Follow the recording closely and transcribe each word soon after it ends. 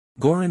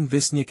Goran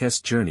Višnjić's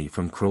journey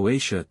from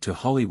Croatia to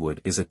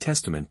Hollywood is a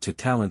testament to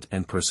talent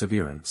and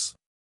perseverance.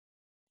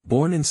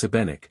 Born in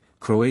Šibenik,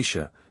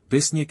 Croatia,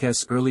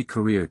 Višnjić's early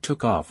career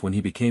took off when he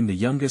became the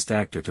youngest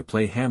actor to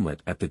play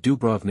Hamlet at the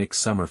Dubrovnik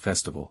Summer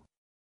Festival.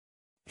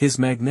 His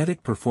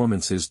magnetic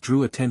performances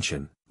drew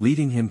attention,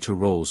 leading him to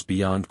roles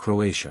beyond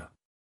Croatia.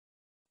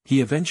 He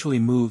eventually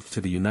moved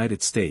to the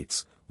United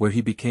States, where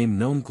he became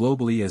known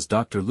globally as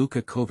Dr.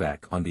 Luka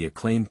Kovač on the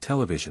acclaimed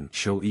television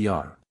show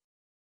ER.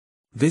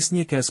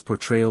 Višnjić's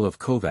portrayal of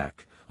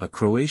Kovač, a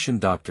Croatian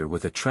doctor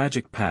with a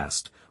tragic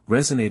past,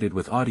 resonated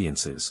with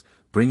audiences,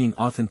 bringing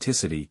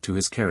authenticity to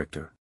his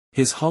character.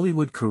 His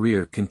Hollywood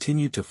career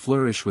continued to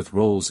flourish with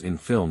roles in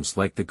films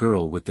like The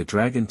Girl with the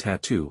Dragon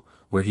Tattoo,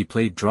 where he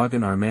played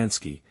Dragan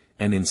Armansky,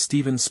 and in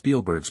Steven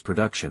Spielberg's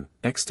production,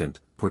 Extant,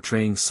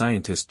 portraying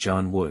scientist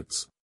John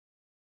Woods.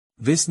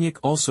 Višnjić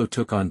also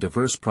took on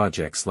diverse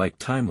projects like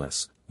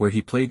Timeless, where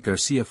he played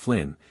Garcia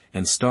Flynn,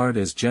 and starred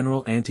as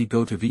General Ante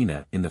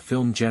Gotovina in the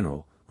film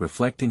General,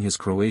 reflecting his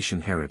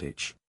Croatian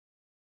heritage.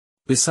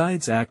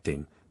 Besides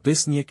acting,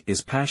 Višnjić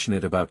is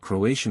passionate about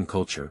Croatian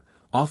culture,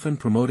 often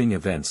promoting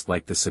events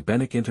like the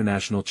Šibenik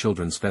International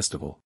Children's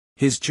Festival.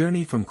 His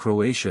journey from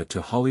Croatia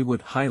to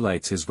Hollywood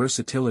highlights his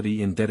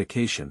versatility and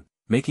dedication,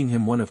 making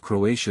him one of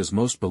Croatia's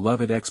most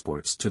beloved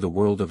exports to the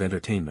world of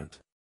entertainment.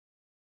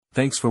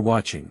 Thanks for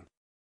watching.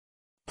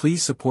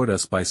 Please support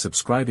us by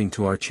subscribing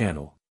to our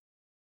channel.